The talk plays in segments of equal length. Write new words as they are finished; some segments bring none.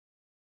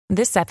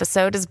This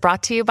episode is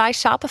brought to you by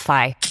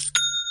Shopify.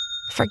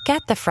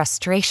 Forget the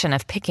frustration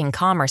of picking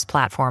commerce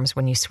platforms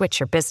when you switch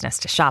your business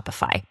to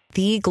Shopify,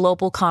 the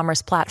global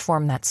commerce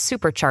platform that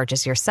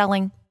supercharges your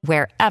selling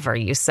wherever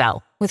you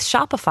sell. With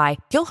Shopify,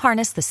 you'll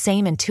harness the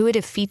same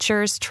intuitive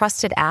features,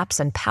 trusted apps,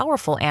 and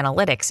powerful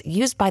analytics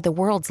used by the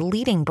world's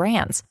leading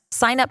brands.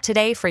 Sign up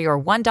today for your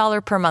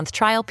 $1 per month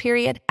trial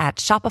period at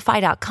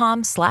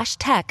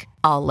shopify.com/tech,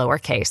 all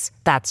lowercase.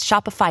 That's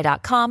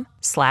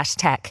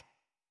shopify.com/tech.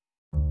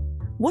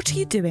 What are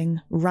you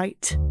doing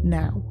right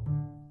now?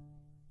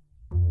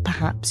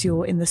 Perhaps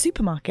you're in the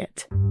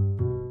supermarket.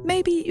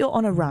 Maybe you're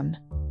on a run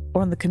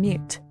or on the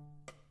commute.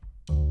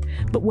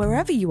 But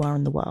wherever you are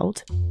in the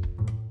world,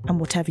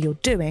 and whatever you're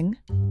doing,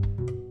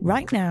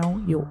 right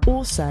now you're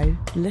also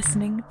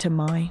listening to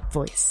my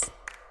voice.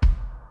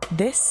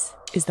 This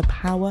is the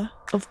power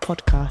of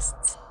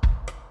podcasts.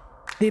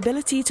 The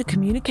ability to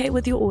communicate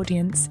with your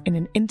audience in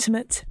an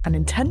intimate and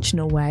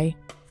intentional way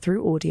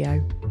through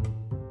audio.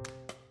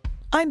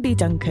 I'm Bea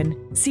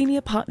Duncan,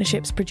 Senior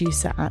Partnerships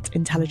Producer at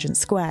Intelligence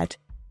Squared.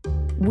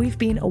 We've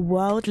been a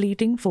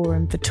world-leading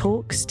forum for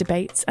talks,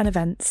 debates and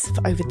events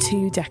for over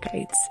 2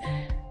 decades.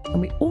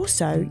 And we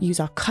also use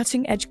our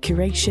cutting-edge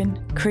curation,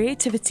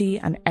 creativity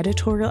and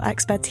editorial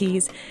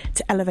expertise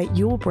to elevate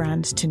your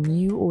brand to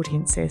new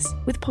audiences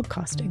with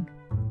podcasting.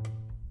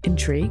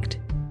 Intrigued?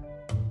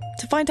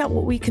 To find out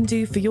what we can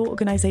do for your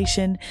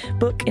organisation,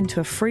 book into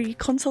a free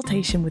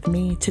consultation with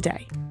me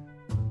today.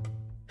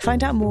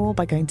 Find out more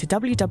by going to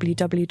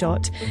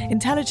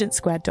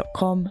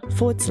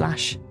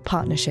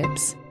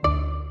www.intelligencesquared.com/partnerships.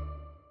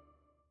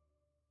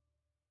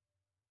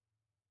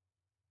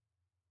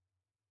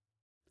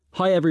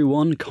 Hi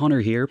everyone,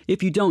 Connor here.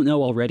 If you don't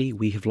know already,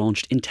 we have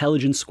launched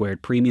Intelligence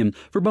Squared Premium.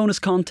 For bonus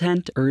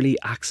content, early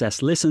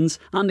access listens,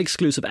 and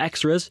exclusive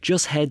extras,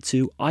 just head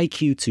to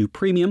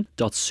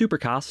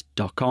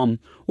iq2premium.supercast.com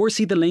or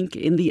see the link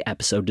in the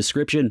episode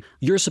description.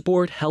 Your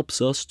support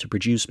helps us to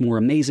produce more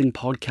amazing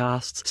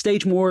podcasts,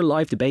 stage more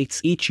live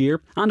debates each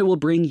year, and it will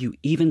bring you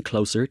even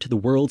closer to the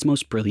world's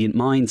most brilliant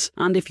minds.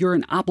 And if you're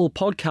an Apple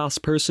Podcasts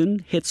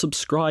person, hit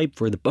subscribe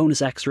for the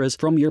bonus extras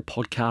from your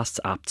podcasts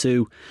app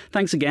too.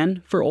 Thanks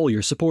again for all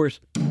your support.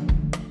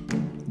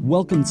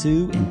 Welcome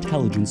to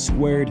Intelligence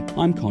Squared.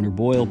 I'm Connor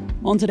Boyle.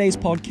 On today's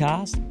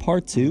podcast,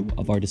 part 2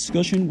 of our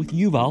discussion with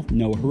Yuval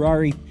Noah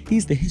Harari.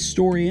 He's the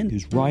historian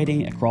whose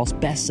writing across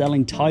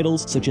best-selling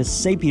titles such as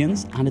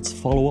Sapiens and its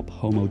follow-up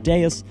Homo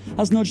Deus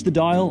has nudged the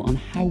dial on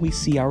how we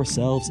see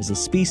ourselves as a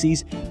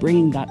species,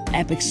 bringing that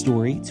epic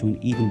story to an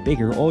even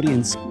bigger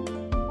audience.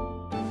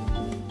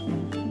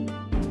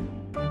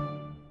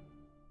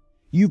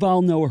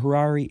 Yuval Noah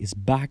Harari is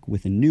back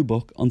with a new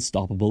book,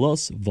 Unstoppable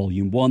Us,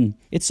 Volume 1.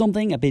 It's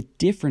something a bit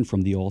different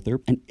from the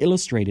author, an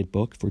illustrated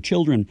book for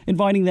children,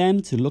 inviting them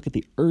to look at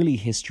the early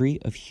history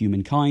of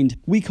humankind.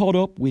 We caught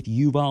up with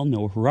Yuval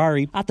Noah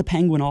Harari at the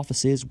Penguin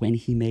offices when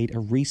he made a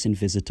recent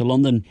visit to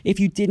London. If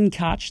you didn't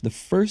catch the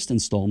first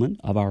instalment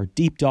of our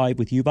deep dive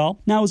with Yuval,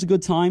 now is a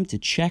good time to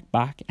check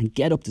back and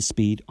get up to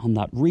speed on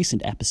that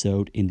recent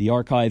episode in the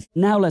archive.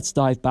 Now let's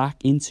dive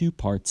back into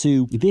part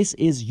 2. This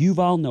is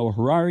Yuval Noah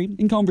Harari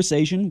in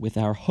conversation with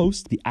our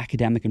host, the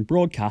academic and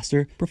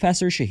broadcaster,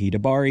 Professor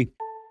Shahida Bari.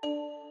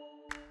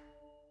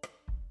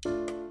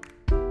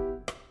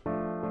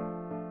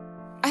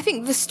 I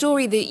think the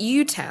story that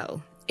you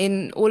tell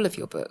in all of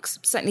your books,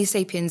 certainly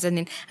Sapiens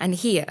and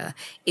here,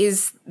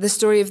 is the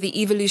story of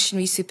the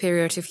evolutionary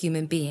superiority of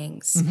human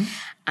beings. Mm-hmm.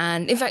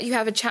 And in fact, you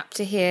have a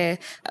chapter here,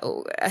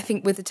 I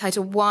think, with the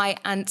title, Why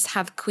Ants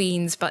Have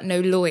Queens But No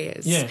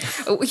Lawyers. Yeah.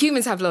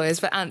 Humans have lawyers,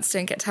 but ants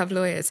don't get to have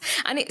lawyers.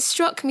 And it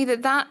struck me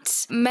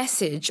that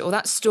message or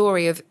that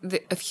story of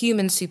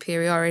human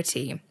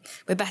superiority,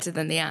 we're better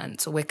than the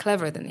ants or we're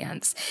cleverer than the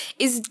ants,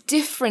 is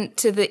different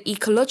to the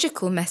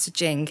ecological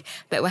messaging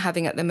that we're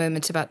having at the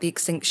moment about the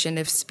extinction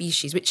of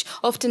species, which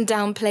often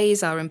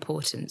downplays our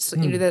importance.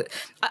 You know,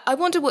 I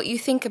wonder what you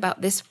think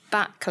about this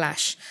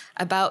backlash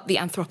about the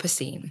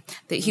Anthropocene,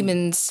 that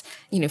humans,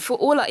 for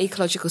all our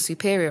ecological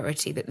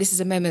superiority, that this is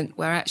a moment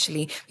where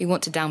actually we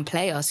want to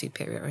downplay our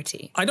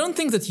superiority. I don't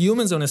think that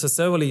humans are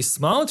necessarily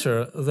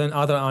smarter than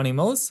other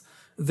animals.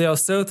 They are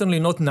certainly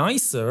not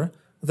nicer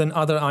than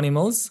other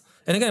animals.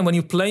 And again, when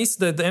you place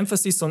the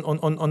emphasis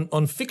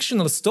on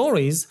fictional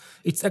stories,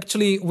 it's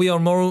actually we are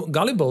more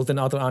gullible than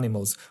other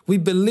animals. We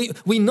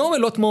know a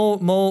lot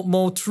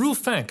more true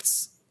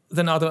facts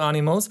than other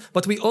animals,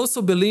 but we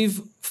also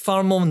believe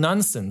far more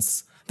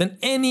nonsense than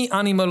any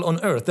animal on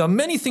earth. There are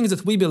many things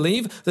that we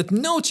believe that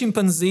no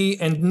chimpanzee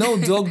and no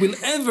dog will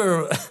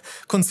ever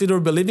consider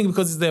believing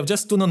because they're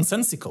just too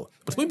nonsensical.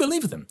 But we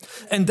believe them.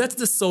 And that's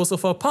the source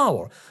of our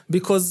power,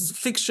 because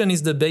fiction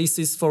is the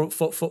basis for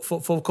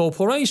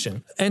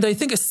cooperation. And I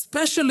think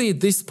especially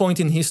at this point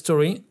in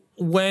history,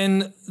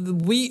 when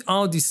we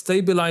are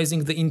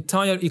destabilizing the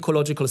entire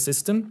ecological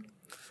system,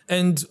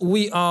 and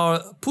we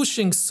are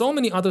pushing so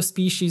many other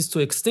species to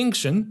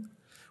extinction,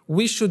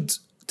 we should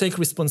take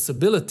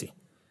responsibility.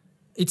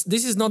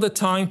 This is not a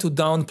time to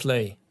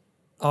downplay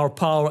our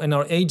power and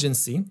our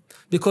agency,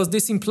 because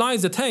this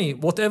implies that, hey,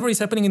 whatever is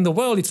happening in the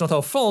world, it's not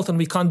our fault and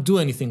we can't do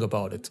anything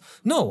about it.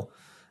 No,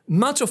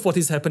 much of what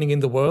is happening in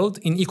the world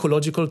in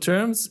ecological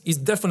terms is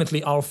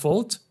definitely our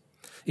fault.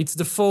 It's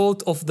the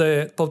fault of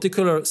the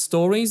particular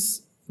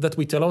stories that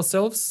we tell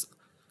ourselves,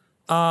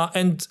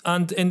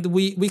 and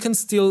we can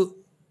still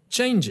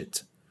change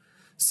it.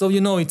 So,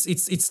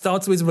 it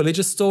starts with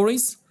religious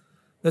stories.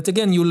 That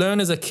again, you learn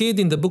as a kid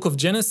in the book of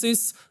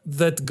Genesis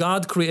that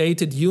God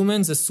created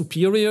humans as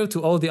superior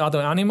to all the other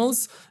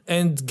animals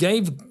and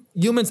gave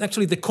humans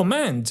actually the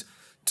command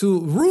to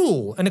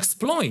rule and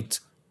exploit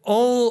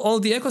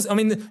all the ecosystem. I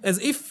mean, as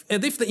if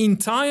the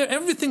entire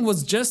everything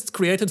was just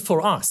created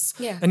for us.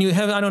 Yeah. And you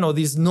have, I don't know,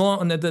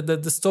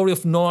 the story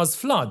of Noah's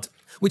flood,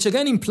 which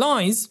again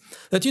implies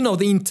that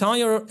the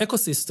entire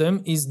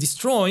ecosystem is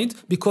destroyed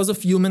because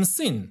of human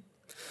sin.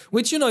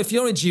 Which, if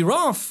you're a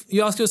giraffe,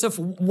 you ask yourself,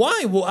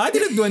 why? Well, I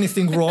didn't do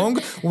anything wrong.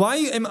 Why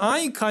am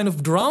I kind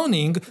of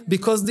drowning?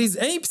 Because these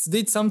apes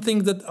did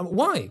something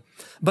why?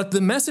 But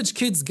the message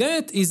kids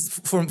get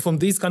is from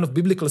these kind of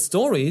biblical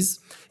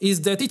stories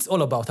is that it's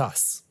all about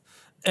us.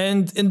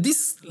 And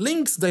this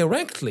links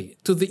directly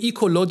to the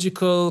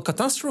ecological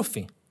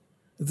catastrophe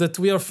that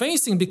we are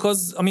facing,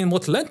 because,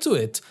 what led to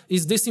it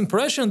is this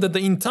impression that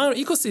the entire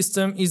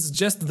ecosystem is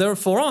just there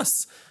for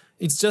us.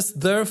 It's just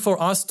there for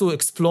us to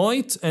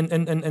exploit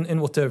and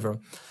whatever.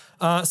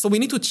 So we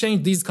need to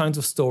change these kinds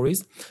of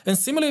stories. And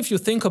similarly, if you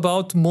think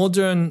about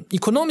modern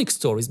economic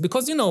stories,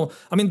 because,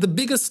 the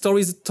biggest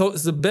stories,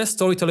 the best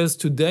storytellers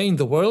today in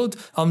the world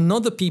are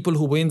not the people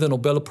who win the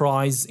Nobel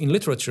Prize in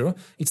literature.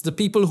 It's the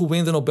people who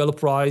win the Nobel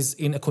Prize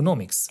in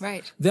economics.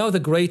 Right. They are the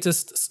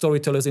greatest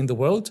storytellers in the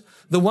world.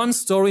 The one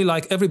story,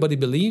 like everybody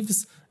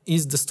believes,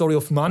 is the story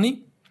of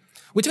money.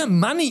 Which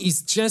money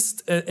is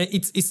just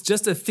it's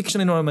just a fiction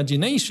in our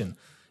imagination.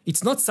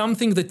 It's not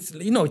something that,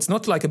 it's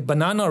not like a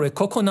banana or a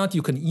coconut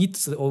you can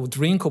eat or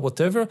drink or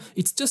whatever.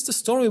 It's just a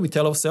story we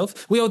tell ourselves.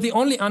 We are the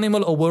only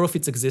animal aware of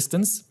its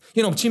existence.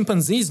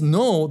 Chimpanzees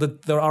know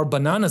that there are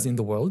bananas in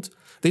the world.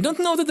 They don't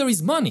know that there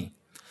is money,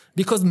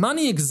 because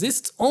money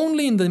exists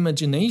only in the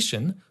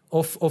imagination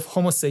of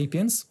Homo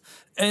sapiens.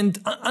 And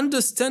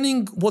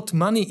understanding what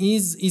money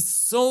is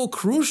so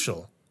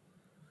crucial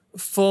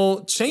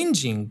for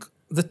changing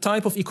the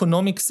type of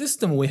economic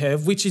system we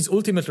have, which is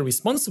ultimately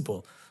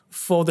responsible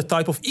for the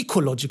type of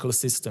ecological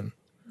system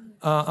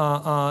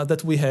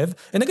that we have.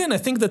 And again, I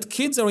think that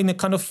kids are in a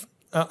kind of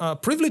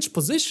privileged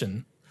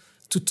position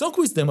to talk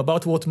with them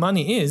about what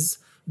money is,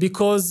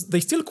 because they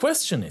still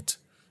question it.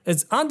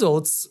 As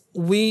adults,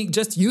 we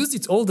just use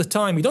it all the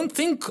time. We don't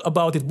think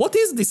about it. What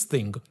is this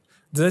thing?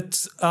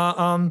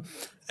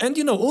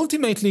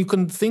 Ultimately you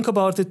can think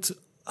about it,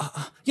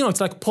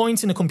 it's like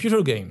points in a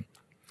computer game.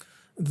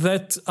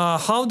 That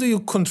how do you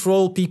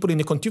control people in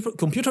a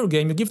computer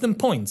game? You give them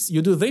points.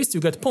 You do this, you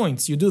get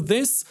points. You do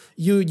this,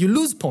 you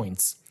lose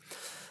points.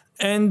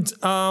 And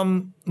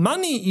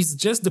money is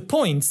just the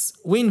points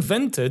we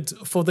invented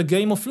for the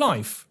game of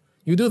life.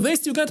 You do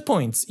this, you get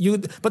points.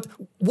 But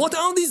what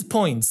are these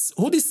points?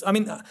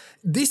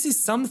 This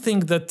is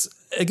something that,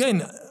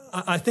 again,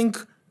 I think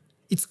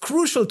it's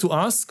crucial to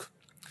ask,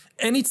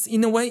 and it's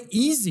in a way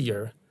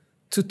easier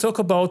to talk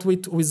about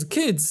with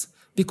kids,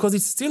 because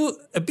it's still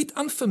a bit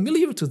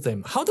unfamiliar to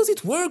them. How does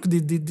it work,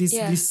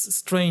 this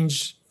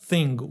strange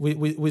thing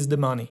with the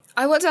money?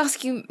 I want to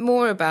ask you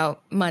more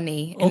about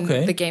money in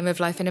the game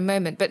of life in a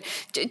moment. But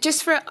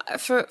just for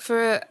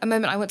a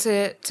moment, I want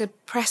to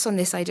press on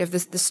this idea of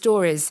the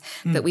stories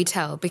that we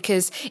tell,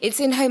 because it's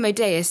in Homo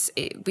Deus,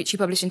 which you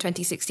published in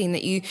 2016,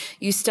 that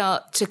you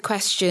start to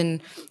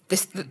question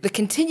the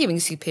continuing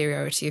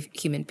superiority of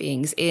human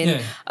beings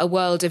in a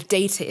world of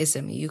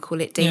dataism. You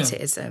call it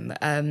dataism,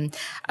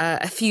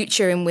 a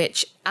future in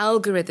which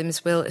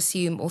algorithms will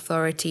assume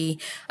authority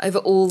over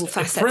all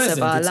facets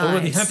of our lives.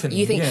 Already happening.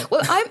 You think?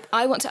 Well,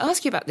 I want to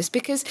ask you about this,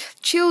 because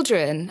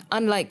children,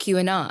 unlike you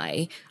and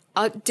I,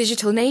 are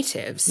digital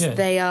natives. Yeah.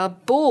 They are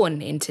born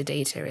into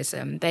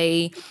dataism.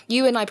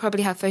 You and I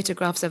probably have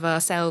photographs of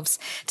ourselves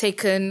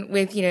taken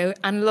with,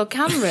 analog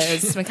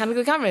cameras,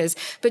 mechanical cameras,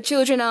 but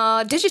children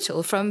are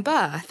digital from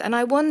birth. And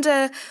I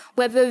wonder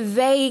whether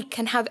they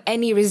can have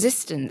any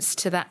resistance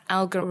to that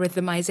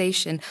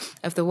algorithmization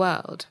of the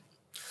world.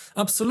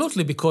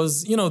 Absolutely,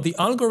 because, the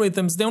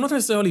algorithms, they're not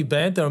necessarily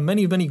bad. There are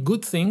many, many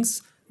good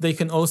things they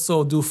can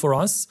also do for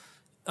us.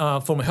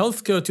 From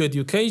healthcare to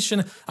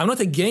education. I'm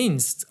not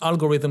against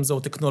algorithms or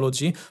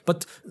technology,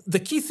 but the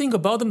key thing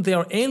about them, they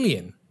are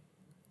alien.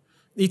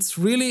 It's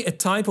really a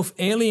type of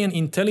alien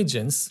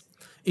intelligence.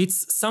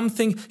 It's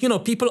something,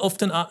 people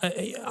often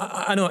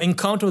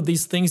encounter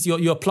these things.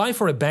 You apply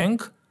for a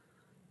bank,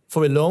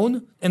 for a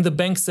loan, and the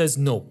bank says,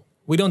 no,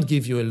 we don't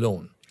give you a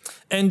loan.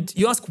 And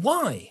you ask,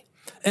 why?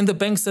 And the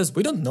bank says,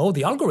 we don't know.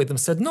 The algorithm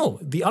said no.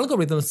 The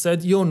algorithm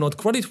said you're not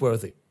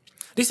creditworthy.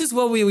 This is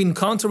where we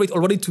encounter it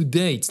already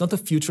today. It's not a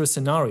future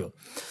scenario.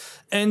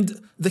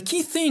 And the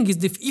key thing is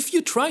that if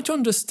you try to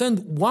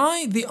understand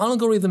why the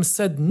algorithm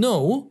said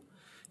no,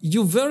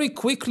 you very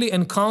quickly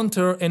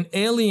encounter an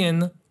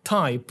alien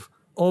type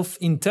of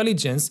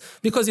intelligence,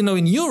 because,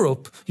 in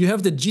Europe, you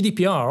have the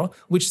GDPR,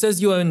 which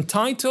says you are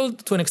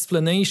entitled to an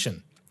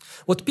explanation.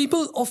 What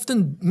people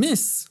often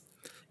miss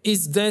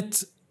is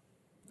that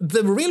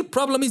the real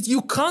problem is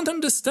you can't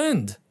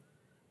understand.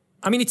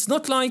 I mean, it's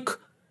not like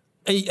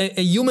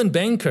a human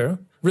banker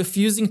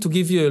refusing to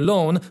give you a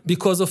loan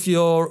because of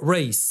your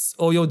race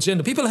or your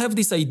gender. People have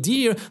this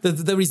idea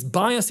that there is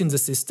bias in the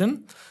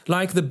system,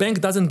 like the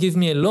bank doesn't give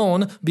me a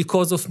loan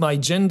because of my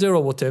gender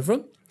or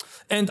whatever.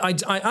 And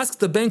I ask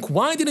the bank,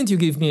 why didn't you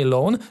give me a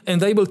loan?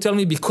 And they will tell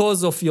me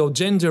because of your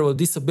gender or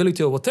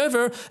disability or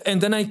whatever,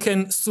 and then I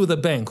can sue the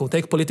bank or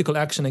take political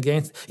action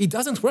against. It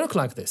doesn't work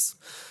like this.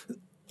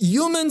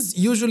 Humans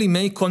usually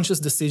make conscious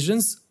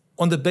decisions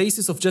on the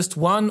basis of just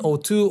 1 or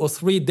 2 or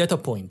 3 data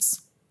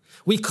points.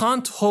 We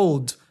can't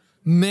hold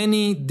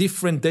many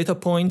different data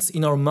points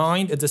in our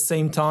mind at the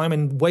same time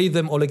and weigh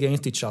them all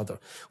against each other.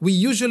 We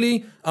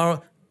usually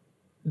are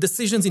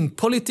decisions in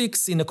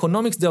politics, in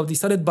economics, they are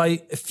decided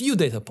by a few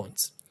data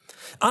points.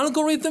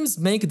 Algorithms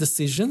make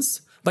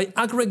decisions by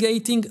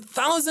aggregating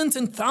thousands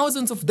and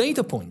thousands of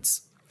data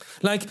points.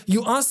 Like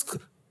you ask,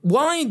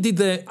 why did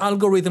the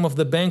algorithm of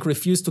the bank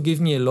refuse to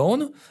give me a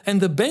loan? And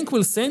the bank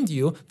will send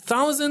you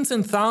thousands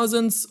and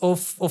thousands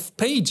of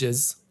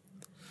pages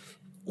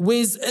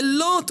with a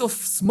lot of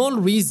small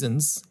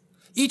reasons,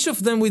 each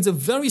of them with a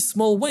very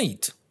small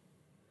weight.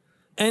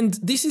 And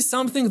this is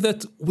something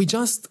that we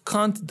just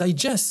can't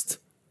digest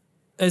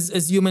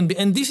as human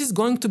beings. And this is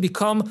going to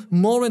become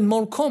more and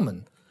more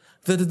common,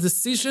 that the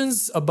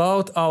decisions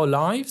about our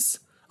lives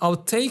are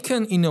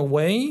taken in a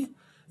way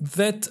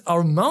that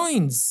our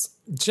minds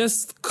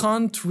just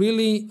can't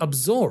really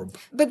absorb.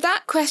 But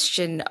that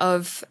question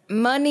of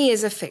money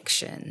is a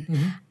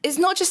fiction is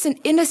not just an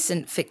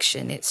innocent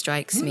fiction, it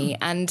strikes me.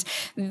 And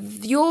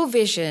your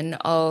vision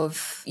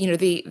of,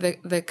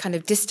 the kind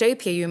of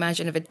dystopia you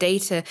imagine of a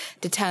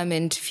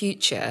data-determined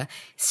future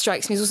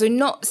strikes me as also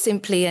not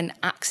simply an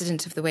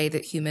accident of the way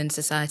that human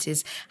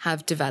societies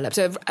have developed,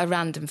 so a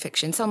random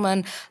fiction.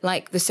 Someone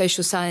like the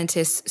social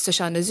scientist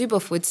Shoshana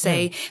Zuboff would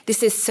say,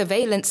 this is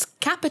surveillance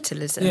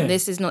capitalism. Yeah.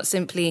 This is not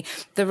simply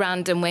the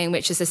random way in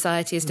which a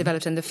society has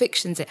developed and the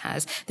fictions it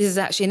has. This is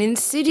actually an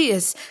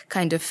insidious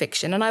kind of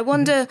fiction. And I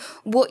wonder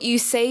what you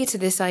say to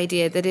this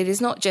idea that it is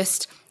not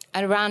just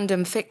a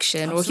random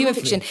fiction or human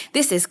fiction.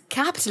 This is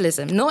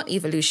capitalism, not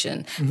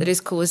evolution, that is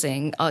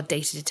causing our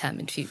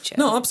data-determined future.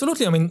 No,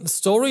 absolutely. I mean,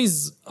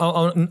 stories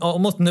are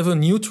almost never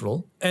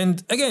neutral.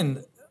 And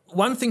again,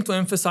 one thing to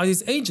emphasize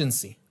is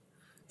agency.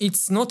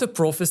 It's not a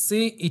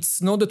prophecy.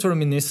 It's not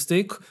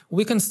deterministic.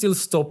 We can still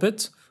stop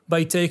it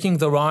by taking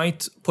the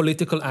right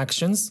political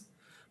actions.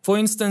 For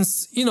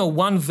instance,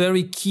 one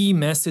very key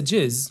message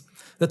is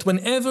that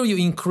whenever you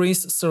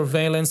increase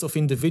surveillance of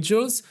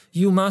individuals,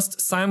 you must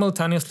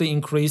simultaneously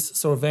increase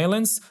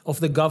surveillance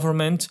of the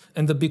government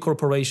and the big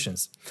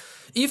corporations.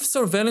 If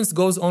surveillance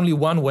goes only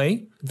one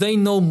way, they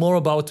know more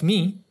about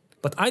me,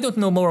 but I don't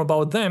know more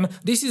about them,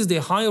 this is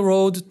the high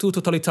road to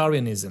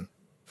totalitarianism.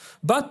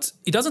 But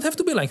it doesn't have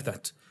to be like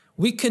that.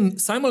 We can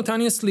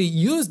simultaneously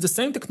use the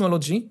same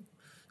technology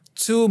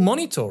to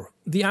monitor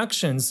the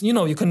actions.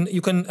 You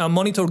can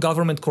monitor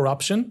government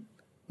corruption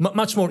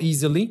much more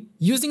easily.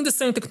 Using the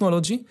same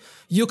technology,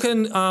 you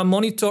can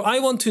monitor, I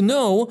want to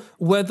know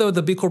whether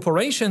the big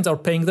corporations are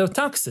paying their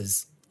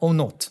taxes or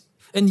not.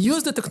 And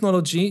use the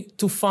technology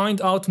to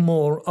find out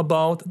more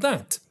about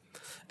that.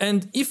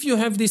 And if you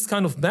have this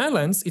kind of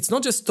balance, it's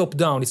not just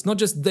top-down, it's not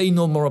just they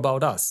know more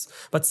about us,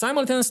 but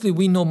simultaneously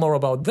we know more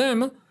about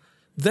them,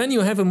 then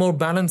you have a more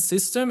balanced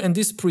system, and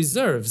this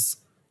preserves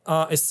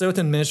a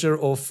certain measure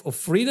of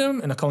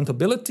freedom and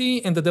accountability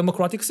in the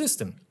democratic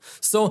system.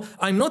 So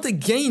I'm not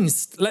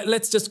against,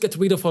 let's just get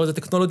rid of all the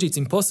technology, it's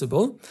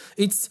impossible.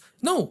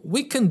 No,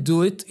 we can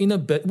do it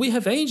we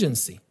have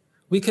agency.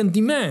 We can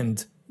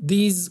demand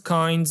these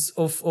kinds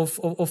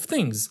of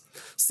things.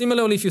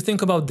 Similarly, if you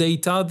think about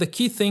data, the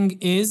key thing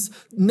is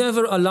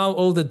never allow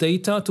all the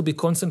data to be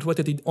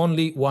concentrated in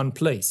only one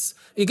place.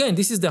 Again,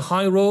 this is the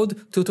high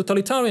road to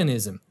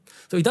totalitarianism.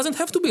 So it doesn't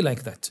have to be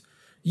like that.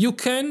 You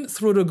can,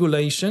 through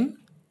regulation,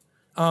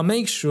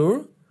 make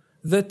sure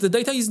that the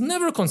data is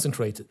never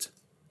concentrated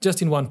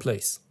just in one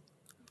place.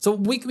 So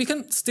we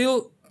can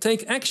still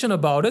take action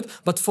about it,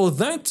 but for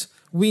that,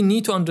 we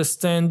need to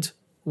understand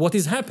what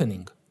is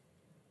happening.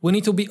 We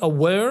need to be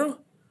aware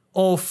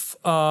of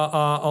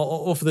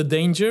the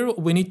danger.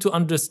 We need to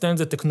understand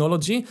the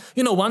technology.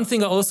 One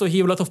thing I also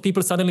hear a lot of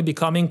people suddenly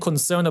becoming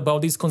concerned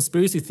about these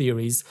conspiracy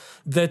theories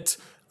that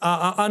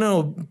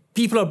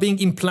people are being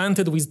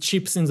implanted with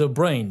chips in their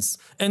brains.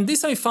 And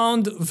this I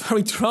found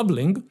very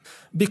troubling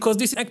because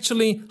this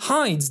actually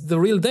hides the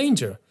real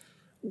danger.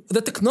 The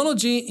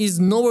technology is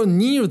nowhere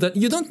near that.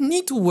 You don't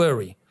need to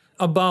worry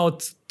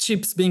about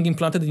chips being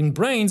implanted in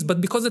brains, but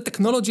because the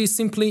technology is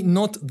simply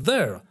not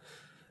there.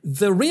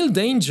 The real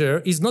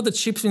danger is not the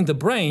chips in the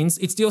brains,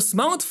 it's your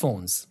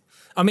smartphones.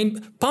 I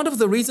mean, part of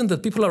the reason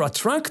that people are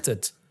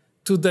attracted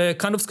to the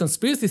kind of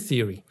conspiracy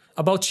theory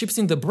about chips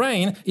in the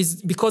brain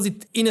is because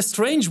in a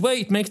strange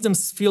way, it makes them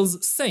feel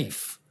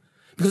safe.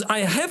 Because I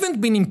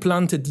haven't been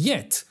implanted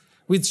yet,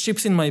 with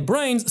chips in my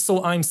brain,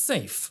 so I'm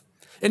safe.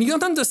 And you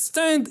don't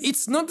understand,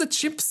 it's not the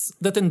chips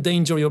that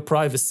endanger your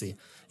privacy.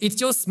 It's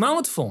your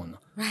smartphone.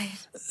 Right.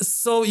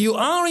 So you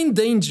are in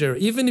danger,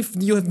 even if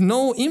you have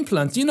no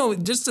implant.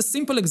 Just a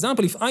simple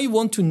example, if I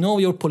want to know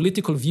your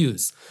political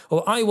views,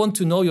 or I want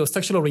to know your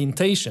sexual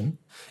orientation,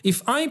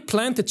 if I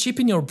plant a chip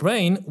in your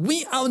brain,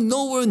 we are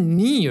nowhere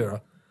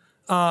near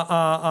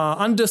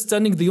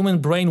understanding the human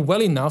brain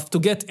well enough to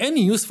get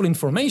any useful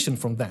information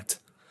from that.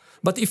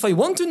 But if I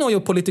want to know your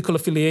political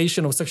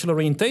affiliation or sexual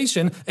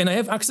orientation, and I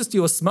have access to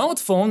your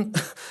smartphone,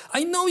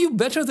 I know you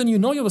better than you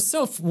know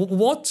yourself.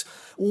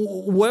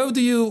 Where do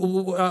you,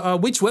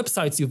 which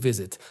websites you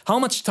visit, how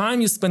much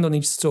time you spend on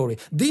each story.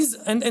 This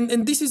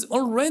is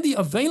already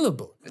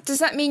available. Does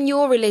that mean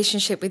your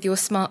relationship with your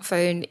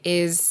smartphone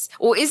is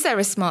there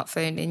a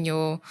smartphone in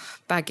your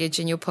baggage,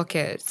 in your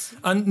pocket?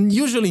 And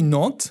usually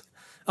not.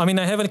 I mean,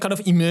 I have a kind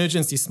of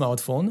emergency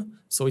smartphone,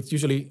 so it's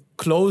usually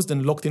closed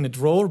and locked in a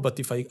drawer. But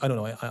if I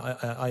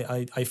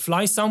I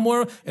fly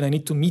somewhere and I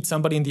need to meet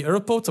somebody in the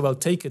airport, so I'll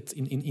take it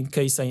in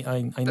case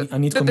I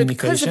need communication. But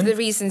because of the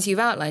reasons you've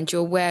outlined,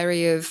 you're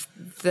wary of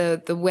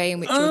the way in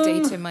which your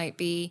data might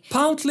be.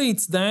 Partly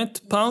it's that.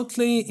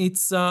 Partly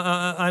it's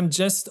I'm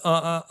just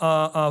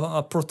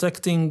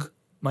protecting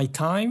my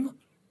time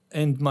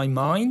and my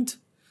mind.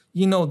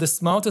 The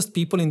smartest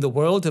people in the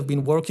world have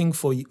been working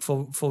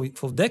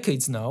for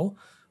decades now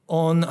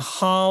on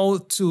how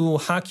to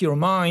hack your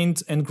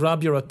mind and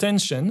grab your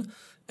attention.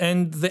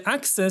 And the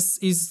access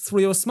is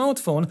through your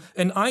smartphone.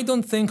 And I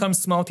don't think I'm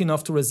smart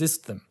enough to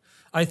resist them.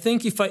 I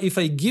think if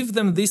I give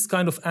them this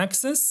kind of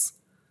access,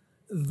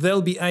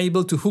 they'll be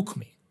able to hook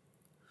me.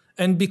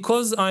 And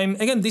because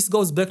this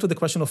goes back to the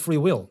question of free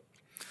will.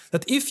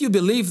 That if you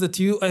believe that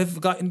you have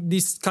got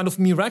this kind of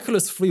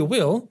miraculous free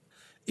will,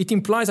 it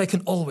implies I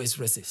can always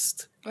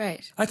resist.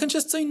 Right. I can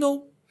just say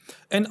no.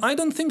 And I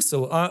don't think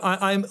so.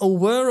 I'm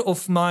aware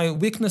of my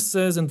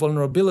weaknesses and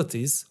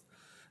vulnerabilities.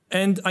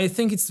 And I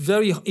think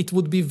it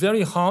would be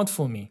very hard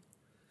for me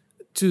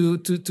to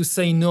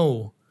say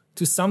no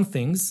to some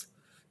things.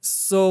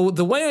 So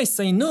the way I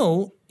say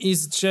no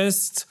is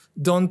just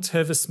don't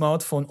have a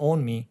smartphone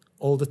on me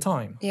all the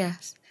time.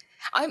 Yes.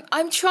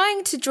 I'm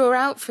trying to draw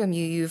out from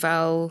you,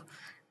 Yuval,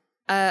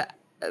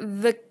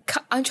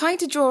 I'm trying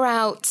to draw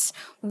out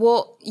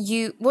what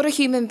a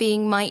human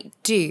being might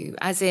do,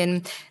 as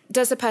in,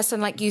 does a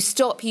person like you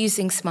stop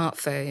using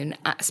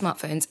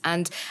smartphones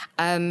and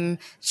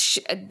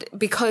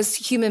because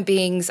human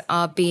beings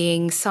are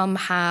being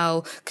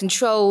somehow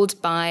controlled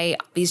by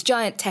these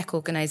giant tech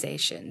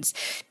organizations,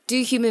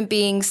 do human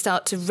beings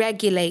start to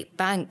regulate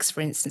banks,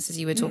 for instance, as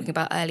you were talking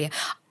about earlier?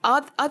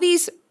 Are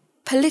these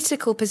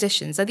political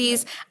positions, are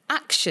these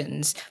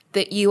actions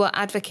that you are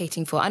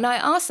advocating for? And I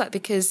ask that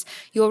because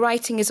your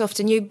writing is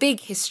often your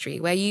big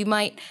history where you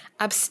might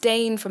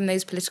abstain from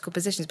those political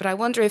positions. But I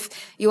wonder if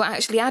you're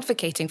actually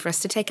advocating for us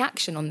to take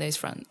action on those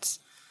fronts.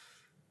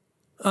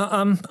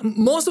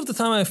 Most of the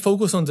time I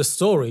focus on the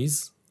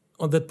stories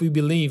that we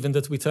believe and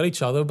that we tell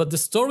each other, but the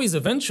stories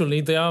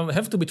eventually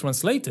have to be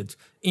translated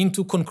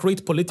into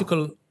concrete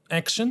political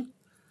action,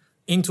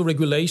 into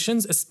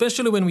regulations,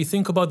 especially when we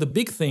think about the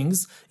big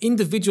things.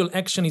 Individual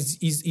action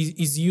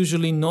is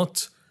usually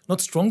not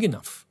strong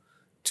enough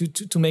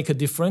to make a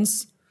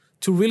difference.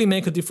 To really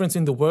make a difference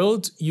in the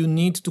world, you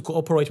need to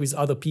cooperate with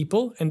other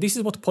people. And this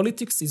is what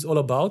politics is all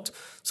about.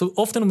 So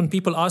often when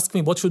people ask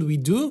me, what should we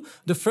do?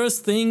 The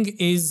first thing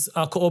is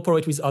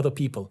cooperate with other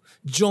people.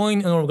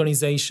 Join an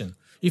organization.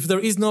 If there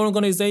is no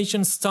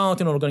organization, start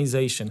an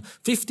organization.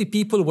 50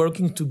 people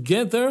working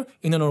together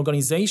in an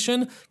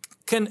organization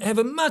can have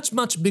a much,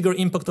 much bigger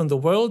impact on the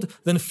world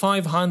than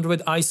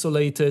 500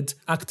 isolated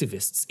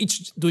activists,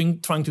 each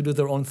trying to do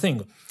their own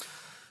thing.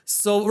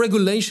 So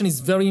regulation is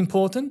very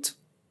important.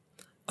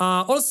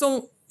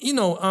 Also,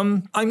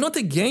 I'm not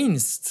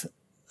against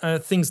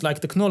things like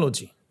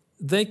technology.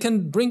 They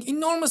can bring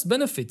enormous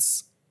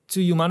benefits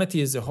to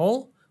humanity as a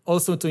whole,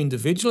 also to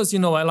individuals.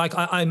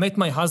 I met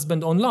my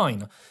husband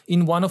online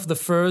in one of the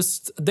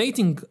first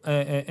dating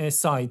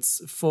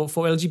sites for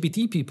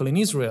LGBT people in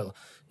Israel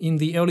in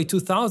the early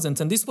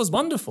 2000s. And this was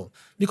wonderful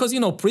because,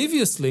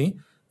 previously,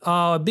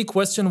 a big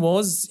question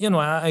was,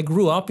 I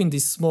grew up in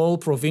this small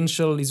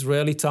provincial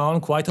Israeli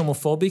town, quite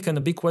homophobic. And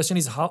the big question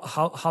is,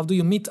 how do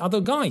you meet other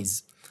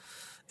guys?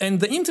 And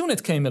the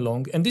internet came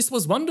along. And this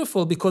was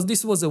wonderful because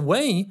this was a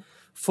way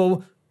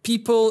for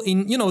people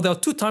there are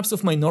two types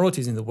of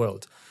minorities in the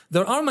world.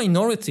 There are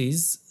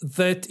minorities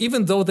that,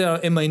 even though they are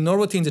a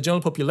minority in the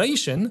general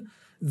population,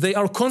 they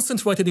are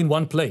concentrated in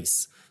one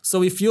place.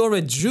 So if you're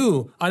a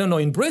Jew,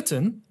 in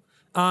Britain,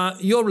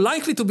 you're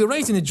likely to be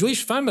raised in a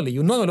Jewish family.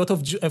 You know a lot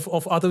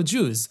of other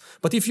Jews.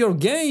 But if you're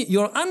gay,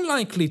 you're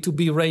unlikely to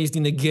be raised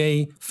in a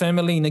gay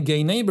family, in a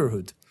gay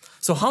neighborhood.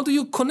 So how do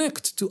you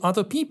connect to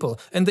other people?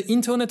 And the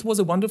internet was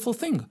a wonderful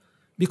thing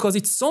because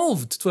it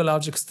solved, to a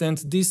large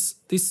extent,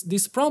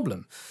 this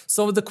problem.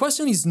 So the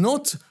question is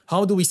not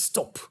how do we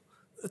stop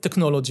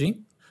technology,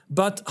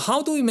 but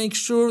how do we make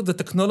sure the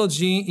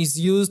technology is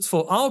used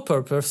for our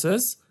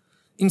purposes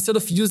instead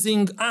of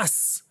using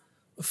us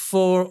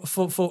for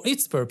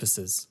its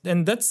purposes.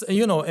 And that's,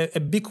 a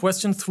big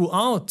question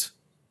throughout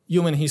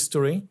human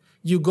history.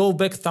 You go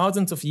back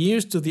thousands of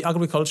years to the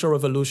agricultural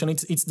revolution,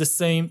 it's the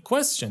same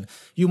question.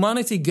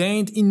 Humanity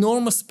gained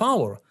enormous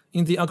power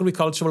in the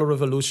agricultural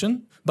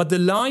revolution, but the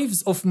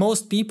lives of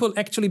most people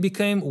actually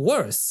became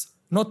worse,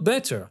 not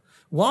better.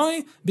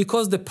 Why?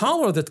 Because the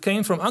power that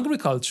came from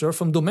agriculture,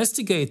 from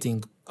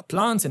domesticating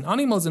plants and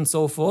animals and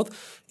so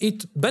forth,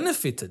 it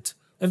benefited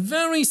a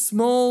very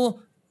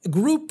small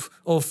group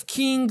of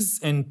kings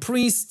and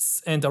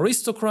priests and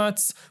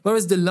aristocrats,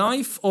 whereas the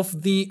life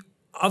of the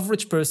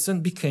average person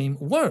became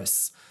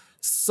worse.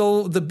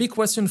 So the big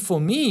question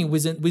for me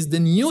with the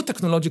new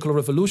technological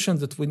revolution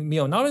that we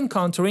are now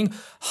encountering,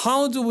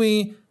 how do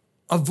we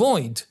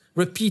avoid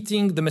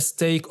repeating the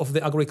mistake of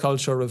the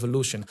agricultural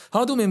revolution?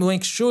 How do we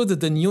make sure that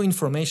the new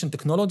information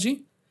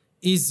technology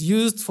is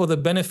used for the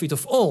benefit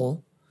of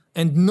all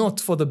and not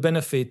for the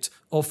benefit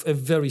of a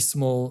very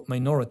small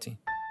minority?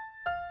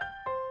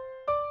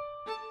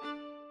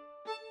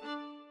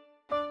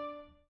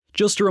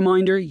 Just a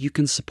reminder, you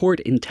can support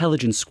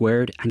Intelligence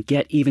Squared and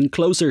get even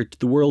closer to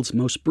the world's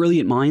most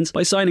brilliant minds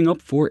by signing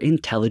up for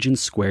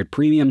Intelligence Squared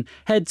Premium.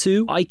 Head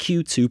to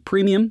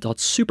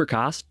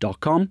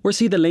iq2premium.supercast.com or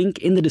see the link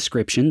in the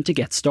description to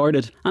get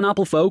started. And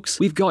Apple folks,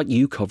 we've got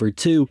you covered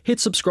too. Hit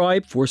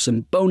subscribe for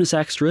some bonus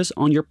extras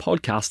on your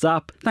podcast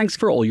app. Thanks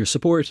for all your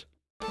support.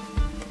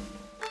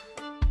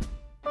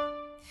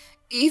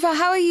 Yuval,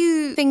 how are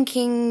you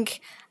thinking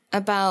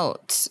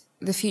about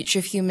the future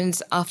of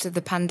humans after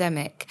the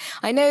pandemic?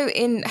 I know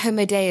in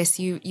Homo Deus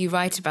you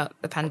write about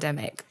the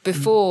pandemic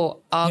before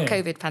our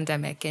COVID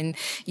pandemic, and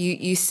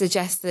you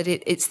suggest that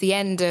it's the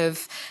end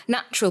of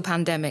natural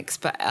pandemics,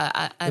 but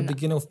the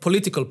beginning of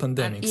political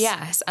pandemics.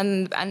 Yes,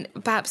 and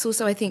perhaps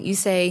also I think you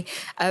say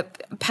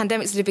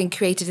pandemics that have been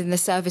created in the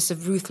service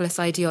of ruthless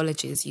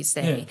ideologies. You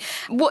say,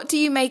 what do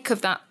you make of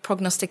that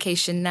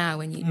prognostication now?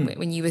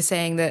 When you were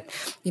saying that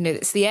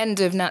it's the end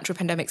of natural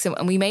pandemics,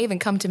 and we may even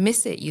come to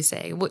miss it. You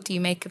say, what do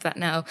you make of that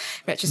now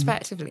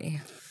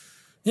retrospectively?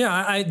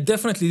 Yeah, I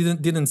definitely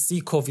didn't see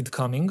COVID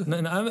coming.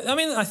 I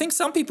mean, I think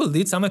some people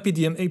did. Some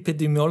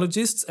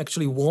epidemiologists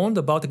actually warned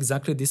about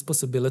exactly this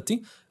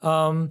possibility.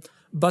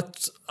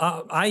 But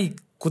I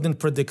couldn't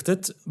predict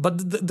it.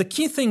 But the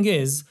key thing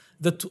is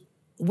that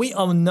we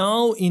are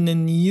now in a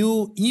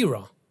new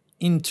era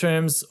in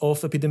terms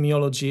of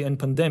epidemiology and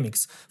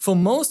pandemics. For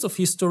most of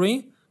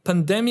history,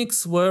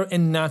 pandemics were a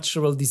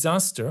natural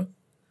disaster.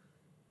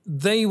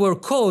 They were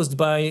caused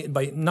by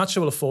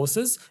natural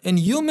forces, and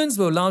humans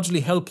were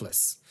largely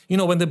helpless.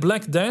 When the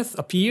Black Death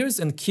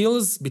appears and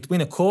kills between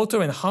a quarter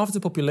and half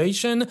the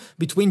population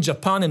between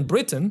Japan and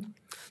Britain,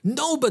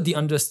 nobody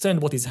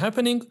understands what is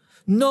happening.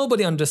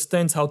 Nobody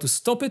understands how to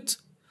stop it.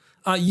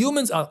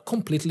 Humans are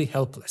completely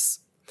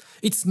helpless.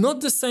 It's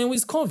not the same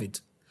with COVID.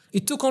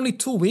 It took only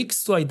 2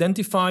 weeks to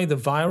identify the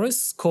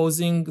virus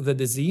causing the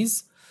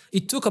disease.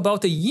 It took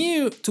about a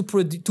year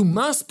to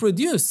mass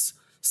produce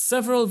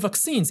several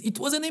vaccines. It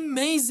was an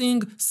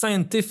amazing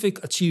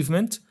scientific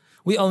achievement.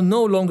 We are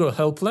no longer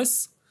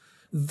helpless.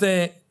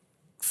 The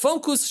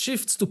focus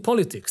shifts to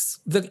politics.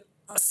 The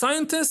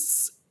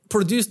scientists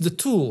produce the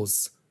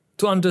tools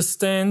to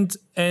understand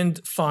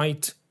and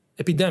fight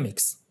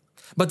epidemics.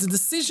 But the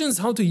decisions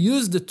how to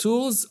use the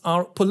tools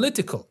are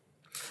political.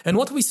 And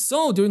what we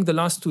saw during the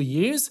last 2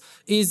 years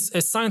is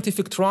a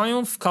scientific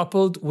triumph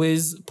coupled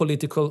with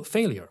political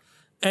failure.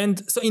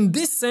 And so in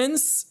this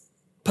sense,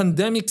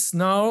 pandemics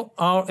now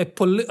are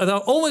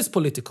always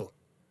political.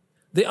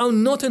 They are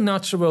not a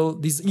natural.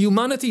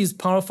 Humanity is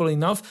powerful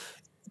enough.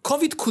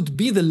 COVID could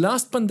be the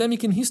last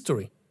pandemic in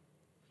history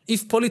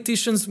if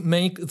politicians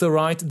make the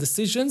right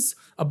decisions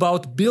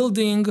about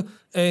building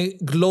a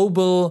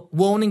global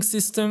warning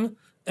system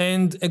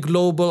and a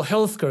global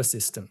healthcare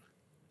system.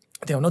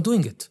 They are not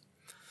doing it.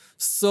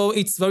 So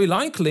it's very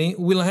likely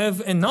we'll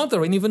have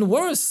another and even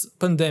worse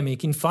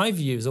pandemic in 5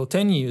 years or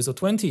 10 years or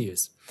 20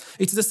 years.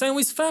 It's the same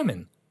with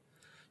famine.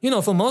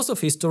 For most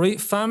of history,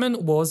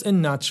 famine was a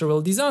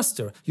natural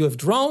disaster. You have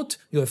drought,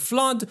 you have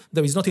flood,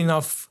 there is not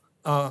enough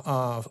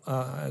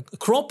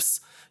crops,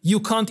 you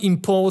can't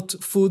import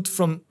food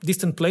from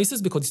distant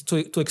places because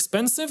it's too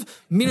expensive,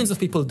 millions of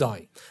people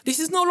die. This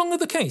is no longer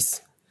the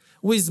case.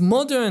 With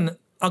modern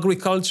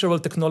agricultural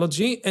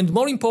technology, and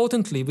more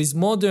importantly, with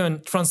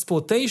modern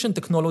transportation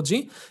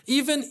technology,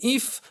 even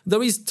if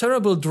there is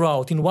terrible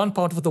drought in one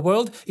part of the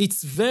world,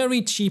 it's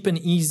very cheap and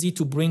easy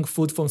to bring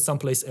food from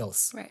someplace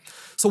else. Right.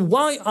 So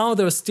why are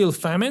there still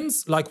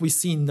famines like we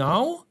see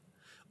now?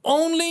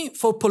 Only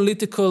for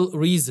political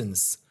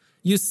reasons.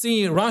 You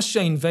see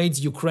Russia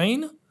invades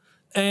Ukraine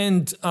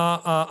and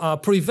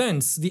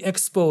prevents the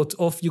export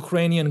of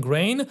Ukrainian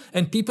grain,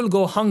 and people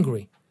go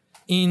hungry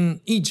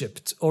in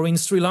Egypt or in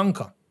Sri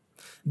Lanka.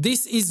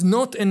 This is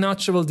not a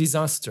natural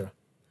disaster.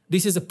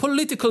 This is a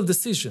political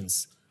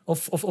decisions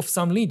of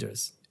some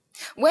leaders.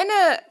 When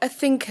a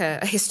thinker,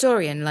 a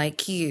historian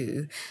like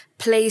you,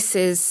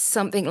 places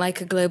something like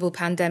a global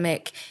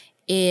pandemic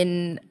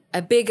in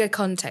a bigger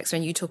context,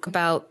 when you talk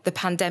about the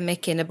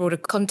pandemic in a broader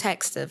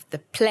context of the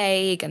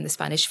plague and the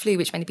Spanish flu,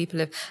 which many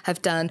people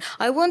have done,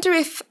 I wonder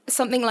if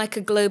something like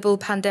a global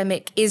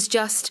pandemic is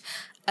just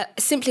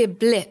simply a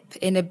blip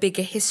in a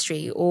bigger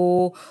history,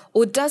 or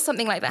does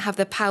something like that have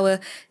the power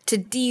to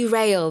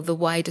derail the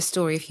wider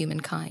story of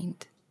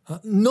humankind?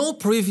 No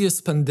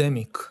previous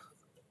pandemic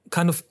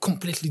kind of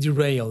completely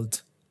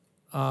derailed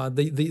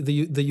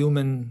the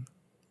human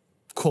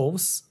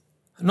course.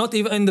 Not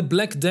even, and the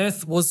Black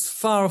Death was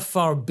far,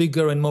 far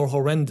bigger and more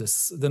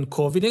horrendous than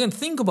COVID. Again,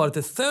 think about it,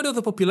 a third of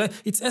the population,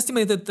 it's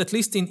estimated that at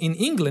least in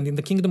England, in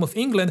the Kingdom of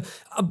England,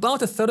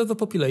 about a third of the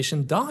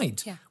population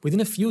died within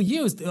a few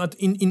years.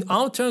 In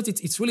our terms,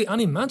 it's really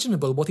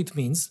unimaginable what it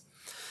means.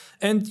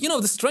 And,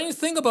 the strange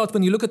thing about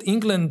when you look at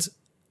England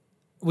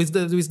with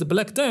the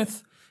Black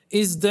Death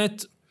is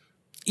that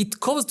it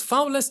caused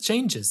far less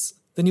changes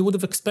than you would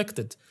have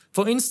expected.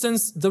 For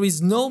instance, there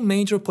is no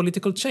major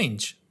political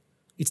change.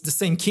 It's the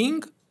same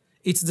king,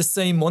 it's the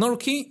same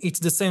monarchy, it's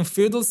the same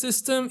feudal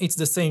system, it's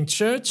the same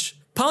church.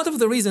 Part of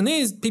the reason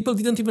is people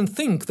didn't even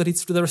think that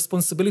it's the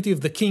responsibility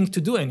of the king to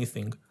do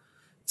anything.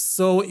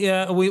 So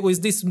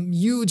with this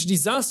huge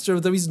disaster,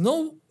 there is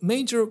no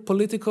major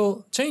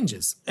political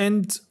changes.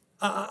 And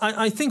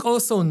I think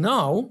also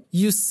now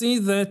you see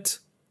that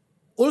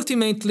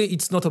ultimately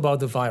it's not about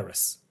the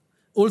virus.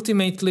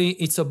 Ultimately,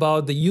 it's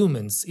about the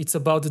humans. It's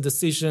about the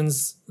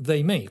decisions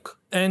they make.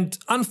 And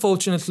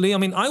unfortunately,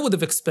 I would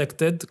have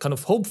expected, kind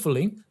of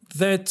hopefully,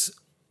 that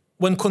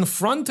when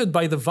confronted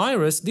by the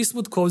virus, this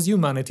would cause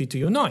humanity to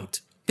unite.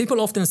 People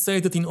often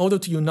say that in order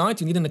to unite,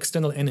 you need an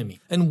external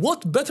enemy. And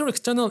what better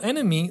external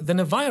enemy than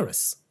a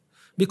virus?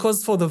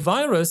 Because for the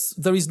virus,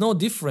 there is no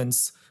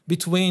difference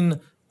between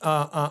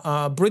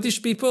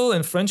British people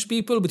and French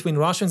people, between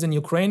Russians and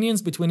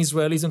Ukrainians, between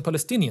Israelis and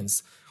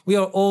Palestinians. We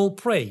are all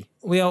prey.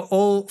 We are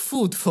all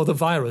food for the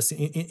virus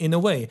in a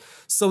way.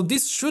 So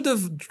this should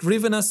have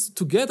driven us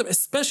together,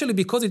 especially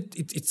because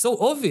it's so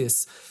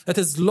obvious that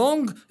as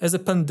long as a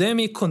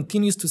pandemic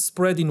continues to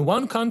spread in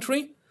one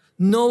country,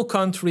 no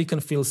country can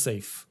feel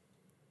safe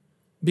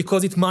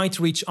because it might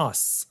reach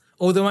us,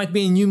 or there might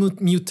be a new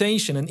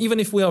mutation. And even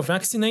if we are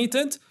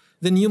vaccinated,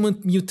 the new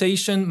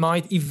mutation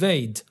might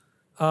evade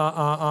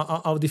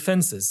our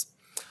defenses.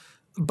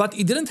 But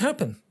it didn't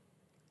happen.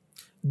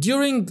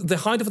 During the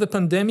height of the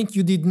pandemic,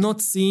 you did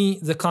not see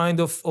the kind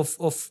of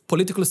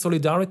political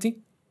solidarity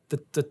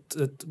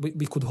that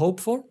we could hope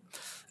for.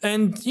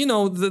 And,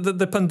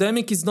 the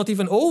pandemic is not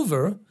even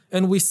over,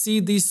 and we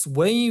see this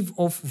wave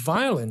of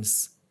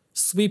violence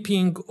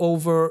sweeping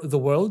over the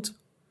world.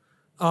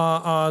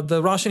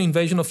 The Russian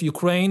invasion of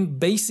Ukraine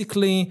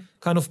basically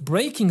kind of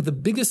breaking the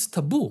biggest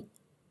taboo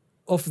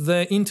of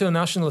the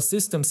international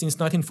system since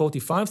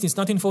 1945. Since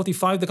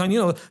 1945,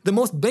 the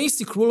most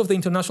basic rule of the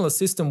international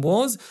system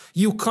was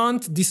you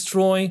can't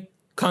destroy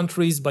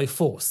countries by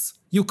force.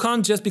 You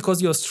can't, just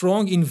because you're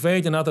strong,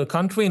 invade another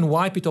country and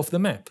wipe it off the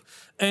map.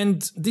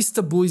 And this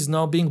taboo is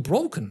now being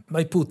broken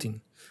by Putin.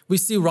 We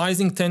see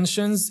rising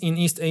tensions in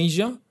East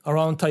Asia,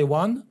 around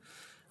Taiwan.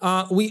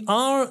 We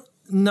are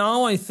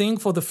now, I think,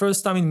 for the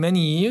first time in many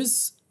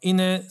years, in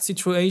a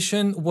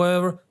situation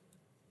where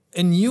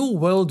a new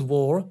world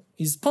war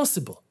is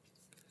possible.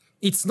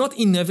 It's not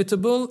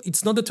inevitable,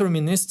 it's not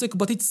deterministic,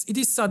 but it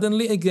is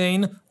suddenly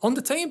again on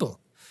the table.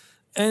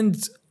 And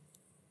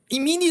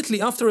immediately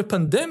after a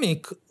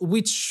pandemic,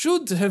 which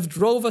should have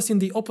drove us in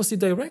the opposite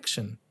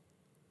direction.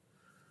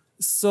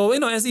 So,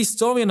 as a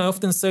historian, I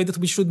often say that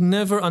we should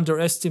never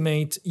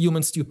underestimate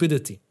human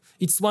stupidity.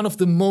 It's one of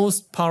the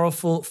most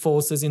powerful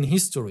forces in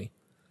history.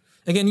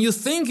 Again, you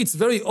think it's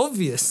very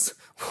obvious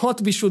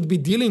what we should be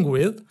dealing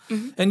with,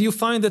 and you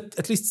find that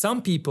at least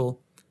some people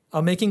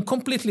are making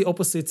completely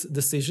opposite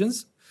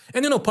decisions.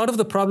 And, part of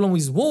the problem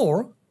with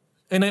war,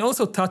 and I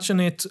also touch on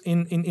it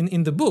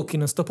in the book,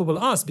 in Unstoppable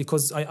Us,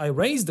 because I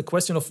raised the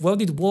question of where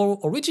did war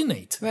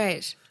originate?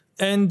 Right.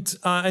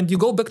 And you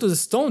go back to the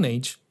Stone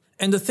Age,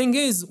 and the thing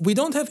is, we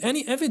don't have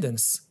any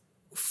evidence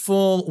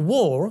for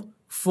war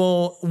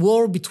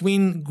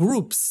between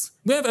groups.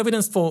 We have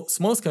evidence for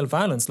small-scale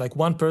violence, like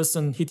one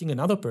person hitting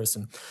another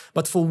person.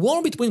 But for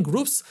war between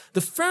groups,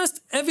 the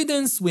first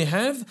evidence we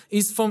have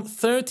is from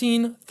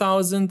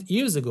 13,000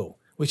 years ago,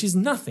 which is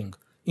nothing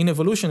in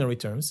evolutionary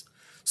terms.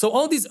 So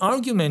all these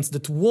arguments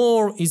that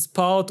war is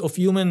part of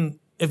human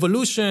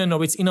evolution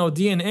or it's in our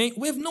DNA,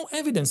 we have no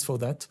evidence for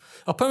that.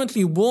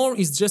 Apparently, war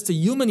is just a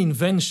human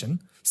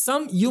invention.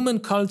 Some human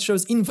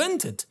cultures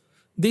invented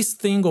this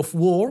thing of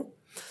war.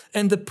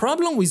 And the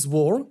problem with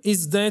war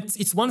is that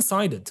it's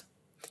one-sided.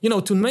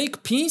 To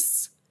make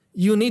peace,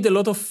 you need a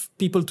lot of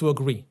people to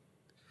agree.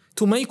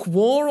 To make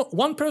war,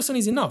 one person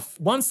is enough.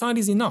 One side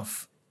is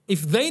enough.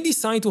 If they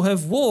decide to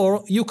have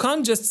war, you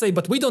can't just say,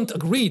 but we don't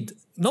agree.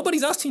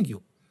 Nobody's asking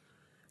you.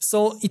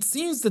 So it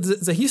seems that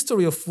the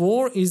history of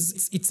war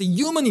it's a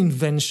human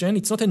invention.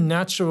 It's not a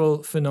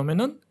natural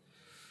phenomenon,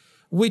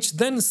 which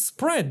then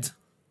spread.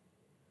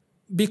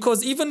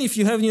 Because even if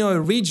you have a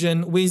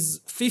region with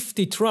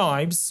 50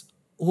 tribes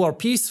who are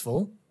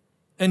peaceful,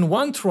 and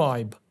one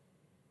tribe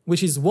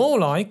which is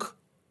warlike,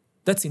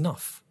 that's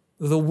enough.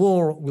 the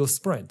war will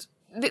spread.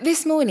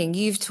 This morning,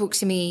 you've talked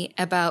to me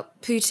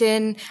about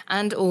Putin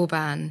and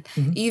Orban.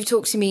 Mm-hmm. You've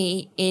talked to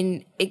me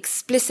in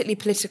explicitly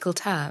political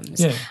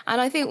terms. Yeah.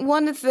 And I think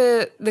one of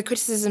the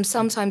criticisms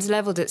sometimes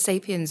leveled at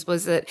Sapiens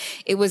was that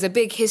it was a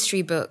big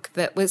history book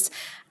that was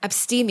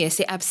abstemious.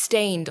 It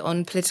abstained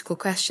on political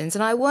questions.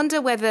 And I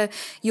wonder whether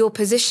your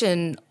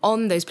position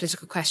on those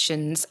political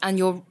questions and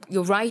your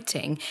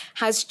writing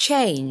has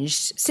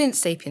changed since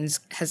Sapiens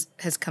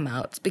has come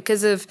out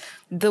because of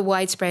the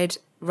widespread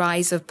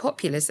rise of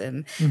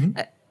populism. Mm-hmm.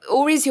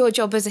 Or is your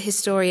job as a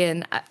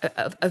historian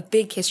of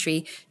big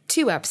history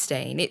to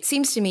abstain? It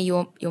seems to me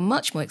you're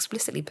much more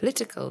explicitly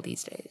political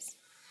these days.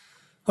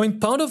 I mean,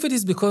 part of it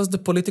is because the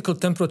political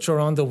temperature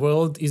around the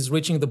world is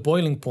reaching the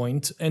boiling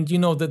point, and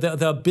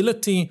the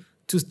ability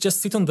to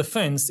just sit on the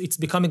fence, it's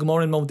becoming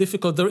more and more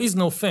difficult. There is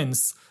no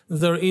fence.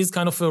 There is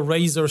kind of a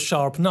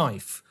razor-sharp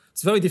knife.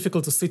 It's very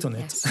difficult to sit on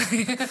it.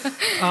 Yes.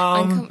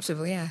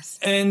 Uncomfortable, yes.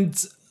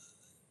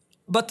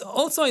 But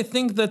also I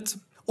think that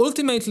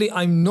ultimately,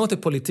 I'm not a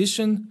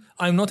politician.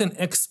 I'm not an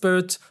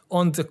expert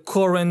on the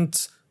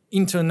current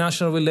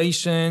international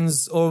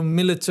relations or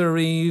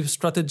military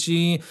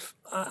strategy.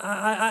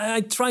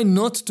 I try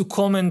not to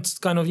comment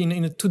kind of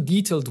in a too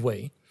detailed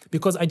way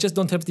because I just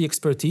don't have the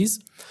expertise.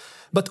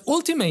 But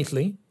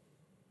ultimately,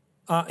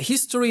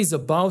 history is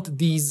about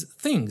these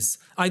things.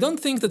 I don't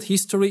think that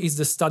history is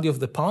the study of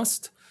the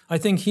past. I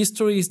think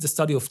history is the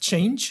study of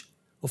change,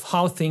 of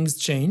how things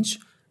change.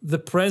 The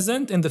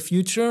present and the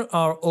future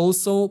are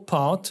also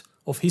part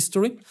of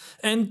history.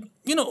 And,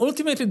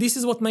 ultimately, this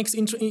is what makes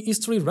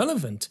history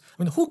relevant.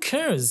 I mean, who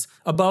cares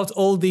about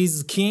all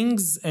these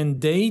kings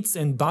and dates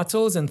and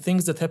battles and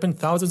things that happened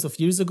thousands of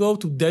years ago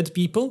to dead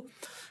people?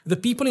 The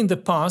people in the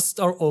past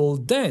are all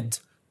dead.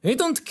 They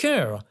don't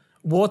care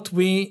what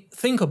we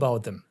think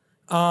about them.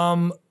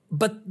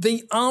 But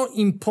they are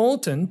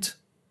important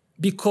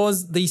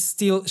because they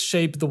still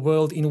shape the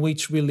world in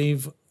which we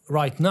live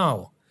right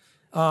now.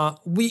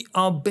 We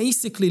are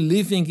basically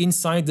living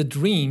inside the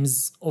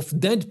dreams of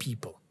dead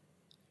people.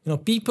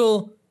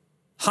 People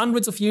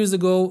hundreds of years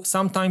ago,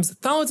 sometimes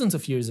thousands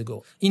of years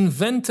ago,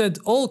 invented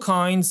all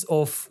kinds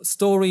of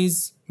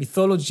stories,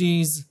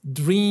 mythologies,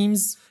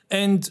 dreams,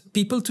 and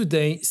people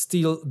today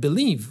still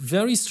believe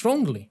very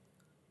strongly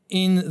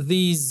in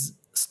these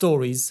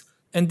stories,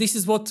 and this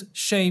is what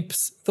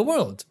shapes the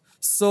world.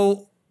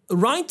 So,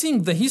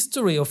 writing the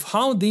history of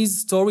how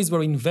these stories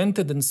were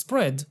invented and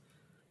spread,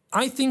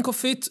 I think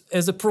of it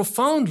as a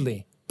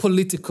profoundly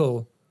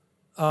political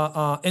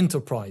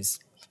enterprise.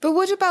 But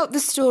what about the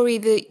story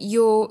that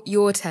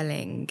you're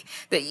telling?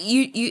 That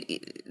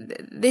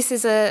this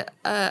is a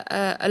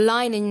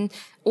line in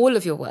all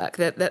of your work,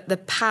 that the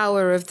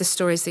power of the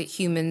stories that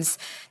humans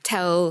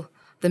tell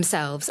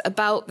themselves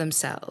about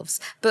themselves.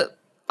 But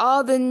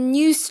are the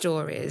new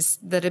stories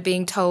that are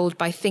being told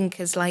by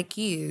thinkers like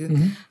you,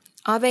 mm-hmm.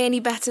 are they any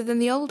better than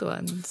the old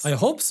ones? I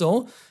hope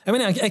so. I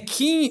mean, a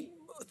key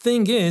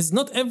thing is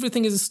not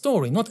everything is a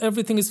story. Not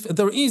everything is.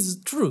 There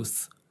is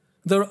truth.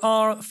 There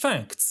are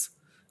facts.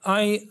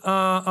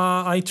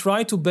 I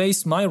try to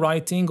base my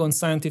writing on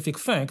scientific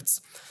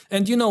facts.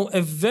 And,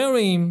 a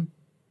very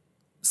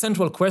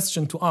central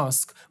question to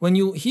ask, when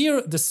you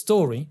hear the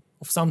story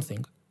of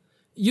something,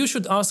 you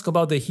should ask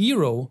about the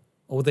hero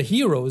or the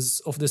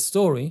heroes of the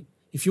story.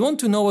 If you want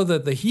to know whether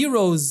the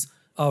heroes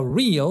are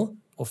real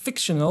or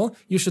fictional,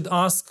 you should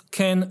ask,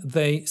 can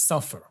they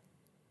suffer?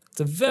 It's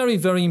a very,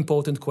 very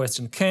important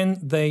question. Can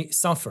they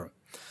suffer?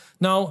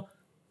 Now,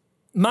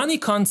 money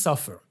can't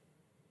suffer.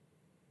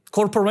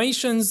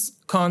 Corporations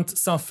can't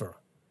suffer.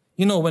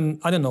 When,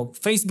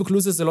 Facebook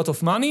loses a lot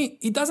of money,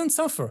 it doesn't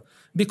suffer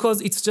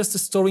because it's just a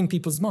story in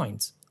people's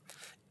minds.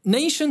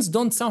 Nations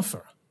don't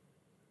suffer.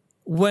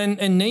 When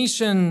a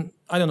nation,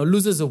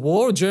 loses a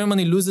war,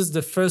 Germany loses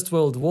the First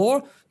World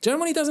War,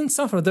 Germany doesn't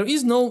suffer. There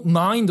is no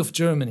mind of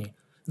Germany.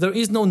 There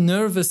is no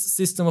nervous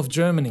system of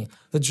Germany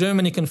that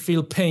Germany can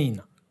feel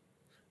pain.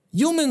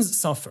 Humans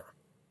suffer.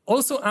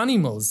 Also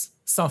animals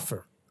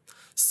suffer.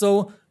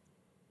 So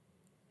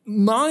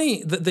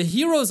the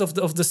heroes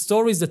of the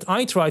stories that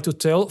I try to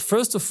tell,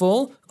 first of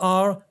all,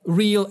 are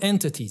real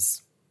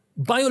entities,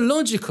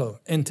 biological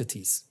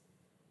entities.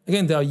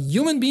 Again, they are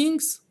human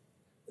beings,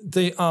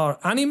 they are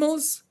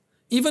animals.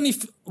 Even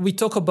if we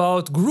talk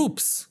about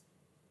groups,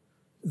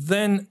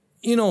 then,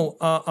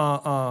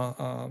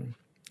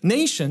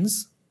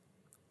 nations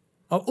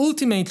are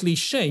ultimately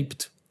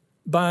shaped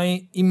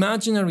by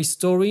imaginary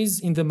stories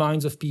in the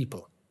minds of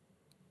people.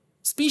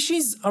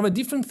 Species are a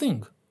different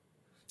thing.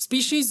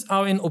 Species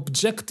are an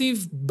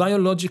objective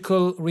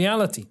biological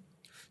reality.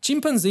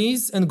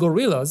 Chimpanzees and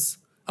gorillas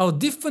are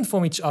different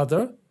from each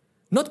other,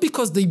 not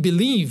because they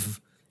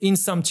believe in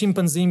some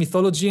chimpanzee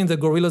mythology and the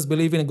gorillas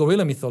believe in a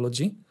gorilla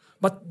mythology,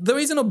 but there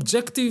is an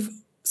objective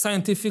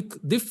scientific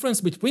difference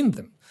between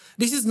them.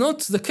 This is not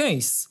the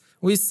case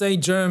with, say,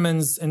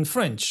 Germans and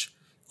French,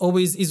 or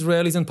with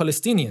Israelis and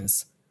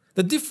Palestinians.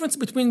 The difference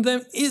between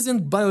them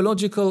isn't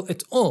biological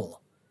at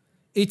all.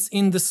 It's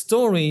in the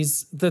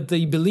stories that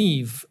they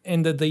believe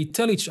and that they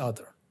tell each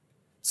other.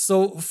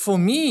 So for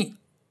me,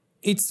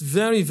 it's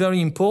very,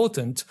 very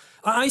important.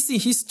 I see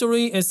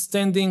history as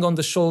standing on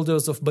the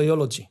shoulders of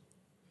biology.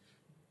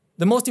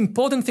 The most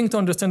important thing to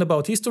understand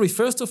about history,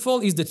 first of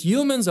all, is that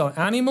humans are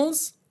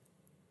animals,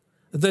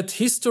 that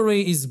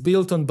history is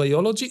built on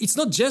biology. It's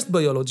not just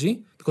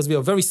biology, because we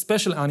are very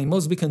special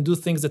animals. We can do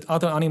things that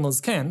other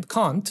animals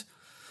can't.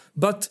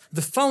 But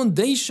the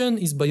foundation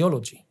is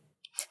biology.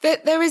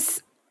 There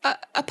is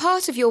a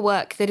part of your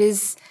work that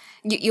is,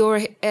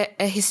 you're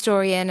a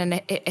historian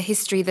and a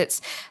history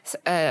that's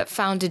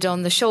founded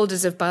on the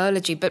shoulders of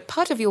biology, but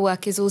part of your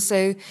work is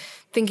also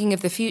thinking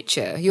of the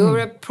future. You're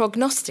a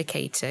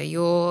prognosticator.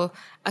 You're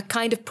a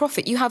kind of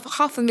prophet. You have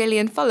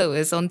 500,000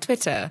 followers on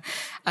Twitter.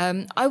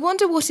 I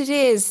wonder what it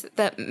is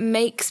that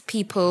makes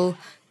people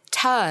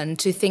turn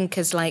to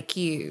thinkers like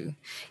you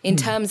in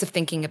terms of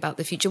thinking about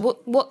the future.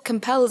 What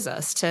compels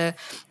us to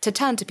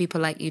turn to people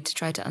like you to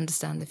try to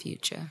understand the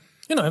future?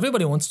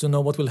 Everybody wants to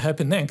know what will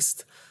happen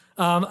next.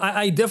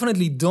 I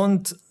definitely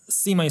don't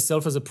see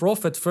myself as a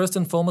prophet, first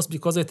and foremost,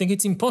 because I think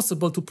it's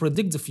impossible to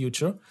predict the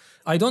future.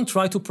 I don't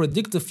try to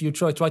predict the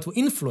future. I try to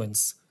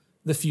influence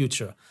the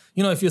future.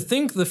 If you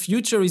think the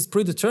future is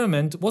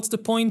predetermined, what's the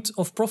point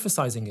of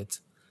prophesizing it?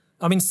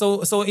 I mean,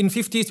 so in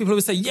 50 years, people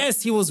will say,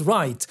 yes, he was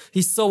right.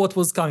 He saw what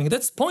was coming.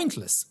 That's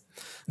pointless.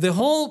 The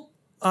whole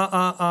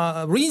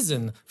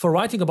reason for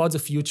writing about the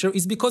future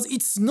is because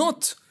it's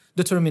not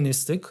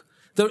deterministic.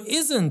 There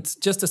isn't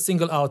just a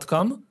single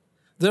outcome.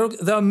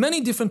 There are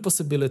many different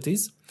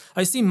possibilities.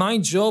 I see my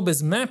job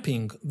as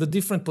mapping the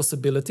different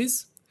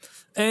possibilities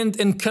and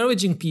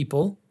encouraging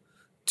people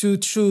to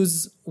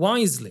choose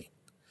wisely.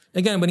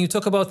 Again, when you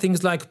talk about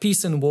things like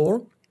peace and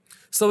war,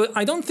 so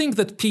I don't think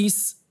that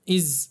peace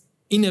is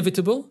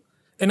inevitable,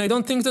 and I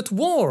don't think that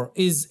war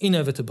is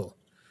inevitable.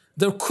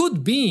 There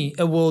could be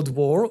a world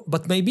war,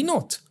 but maybe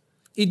not.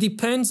 It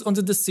depends on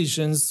the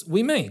decisions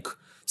we make.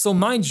 So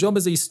my job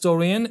as a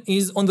historian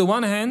is, on the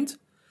one hand,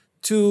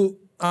 to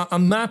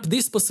map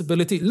this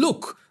possibility.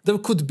 Look, there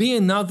could be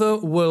another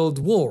world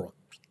war.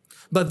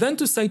 But then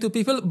to say to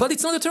people, but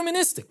it's not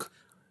deterministic.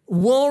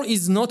 War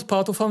is not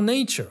part of our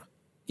nature.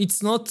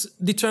 It's not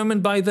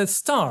determined by the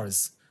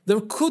stars.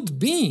 There could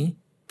be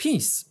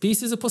peace.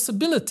 Peace is a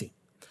possibility.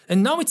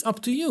 And now it's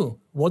up to you.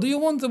 What do you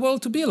want the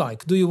world to be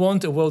like? Do you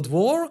want a world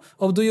war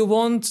or do you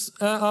want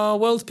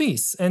world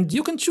peace? And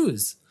you can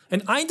choose.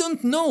 And I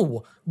don't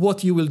know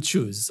what you will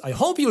choose. I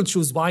hope you'll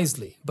choose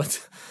wisely,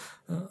 but...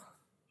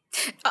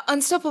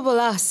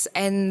 Unstoppable Us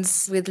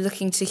ends with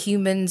looking to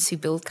humans who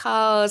build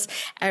cars,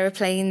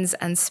 aeroplanes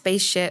and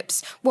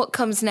spaceships. What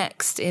comes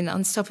next in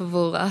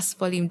Unstoppable Us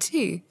Volume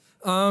 2?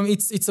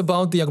 It's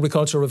about the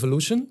agricultural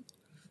revolution.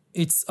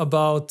 It's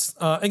about,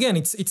 again,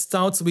 it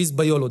starts with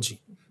biology.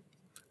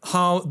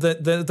 How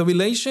the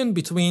relation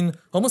between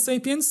Homo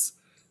sapiens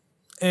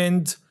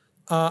and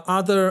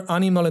other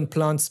animal and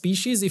plant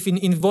species. If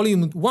in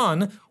Volume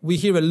 1, we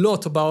hear a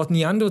lot about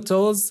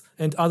Neanderthals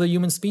and other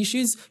human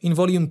species. In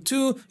Volume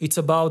 2, it's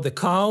about the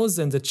cows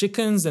and the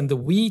chickens and the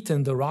wheat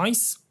and the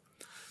rice.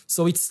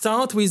 So it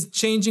starts with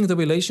changing the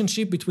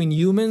relationship between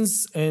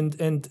humans and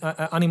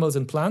animals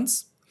and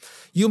plants.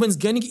 Humans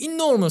gaining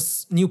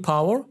enormous new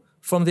power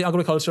from the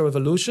agricultural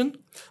revolution,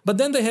 but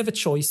then they have a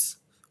choice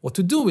what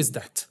to do with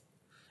that.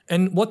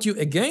 And what you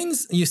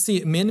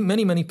see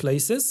many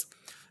places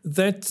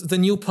that the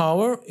new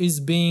power is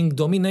being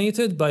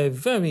dominated by a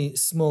very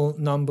small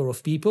number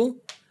of people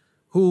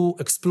who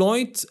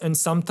exploit and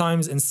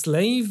sometimes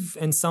enslave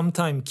and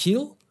sometimes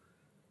kill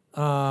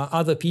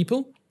other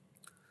people.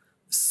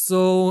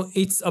 So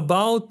it's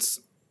about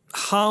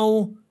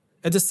how,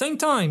 at the same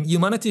time,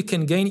 humanity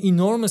can gain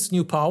enormous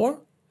new power,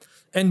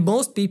 and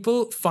most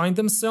people find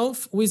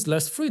themselves with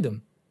less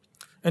freedom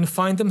and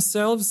find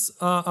themselves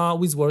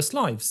with worse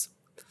lives.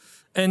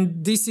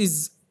 And this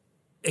is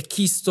a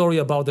key story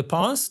about the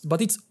past, but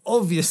it's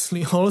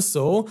obviously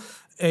also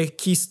a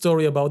key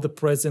story about the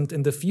present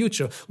and the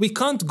future. We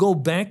can't go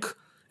back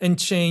and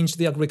change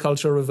the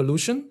agricultural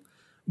revolution,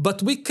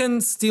 but we can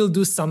still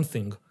do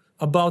something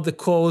about the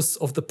course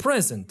of the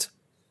present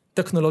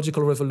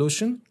technological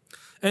revolution.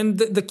 And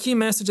the key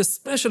message,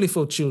 especially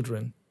for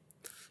children,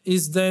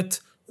 is that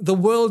the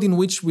world in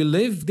which we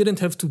live didn't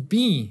have to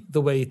be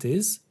the way it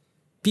is.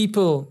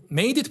 People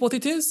made it what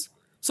it is,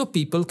 so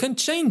people can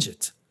change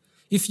it.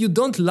 If you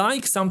don't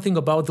like something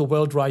about the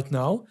world right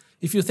now,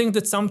 if you think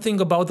that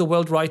something about the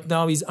world right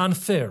now is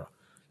unfair,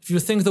 if you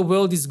think the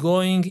world is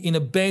going in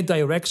a bad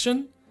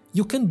direction,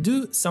 you can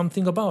do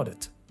something about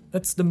it.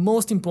 That's the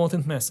most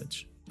important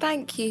message.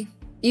 Thank you.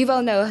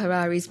 Yuval Noah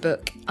Harari's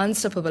book,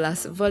 Unstoppable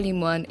Us, Volume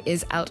 1,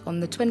 is out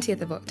on the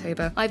 20th of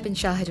October. I've been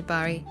Shahid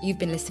Abari. You've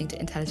been listening to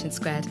Intelligence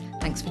Squared.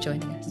 Thanks for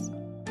joining us.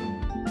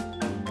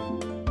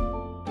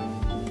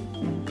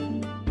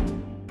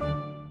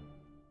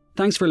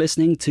 Thanks for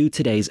listening to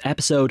today's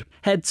episode.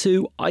 Head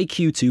to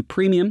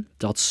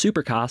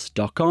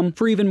iq2premium.supercast.com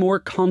for even more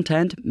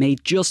content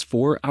made just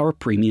for our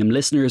premium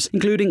listeners,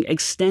 including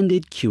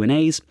extended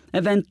Q&As,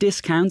 event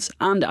discounts,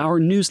 and our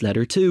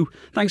newsletter too.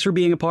 Thanks for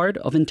being a part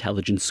of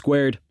Intelligence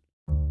Squared.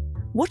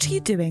 What are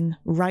you doing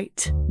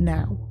right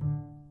now?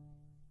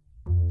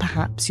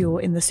 perhaps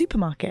you're in the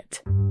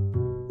supermarket.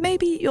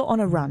 Maybe you're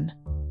on a run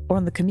or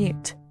on the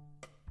commute.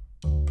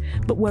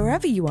 But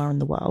wherever you are in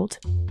the world,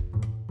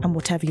 and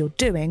whatever you're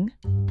doing,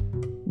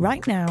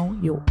 right now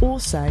you're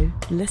also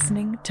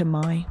listening to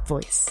my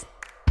voice.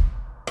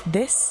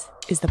 This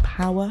is the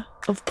power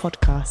of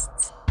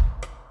podcasts.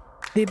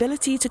 The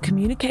ability to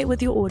communicate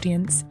with your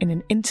audience in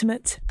an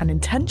intimate and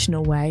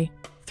intentional way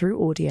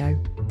through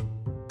audio.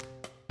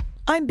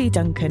 I'm Bea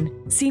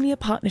Duncan, Senior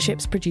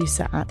Partnerships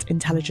Producer at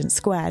Intelligence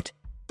Squared.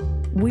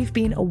 We've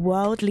been a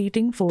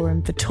world-leading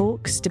forum for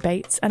talks,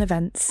 debates and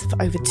events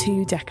for over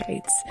 2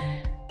 decades.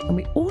 And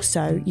we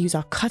also use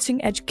our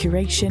cutting-edge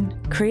curation,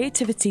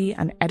 creativity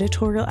and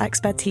editorial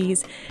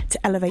expertise to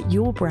elevate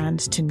your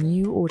brand to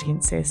new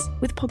audiences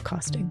with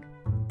podcasting.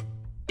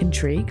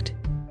 Intrigued?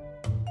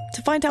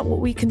 To find out what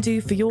we can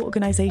do for your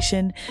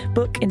organisation,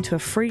 book into a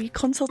free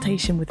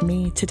consultation with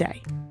me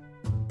today.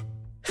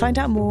 Find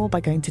out more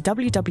by going to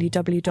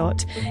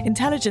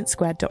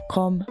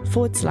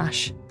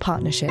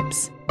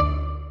www.intelligencesquared.com/partnerships.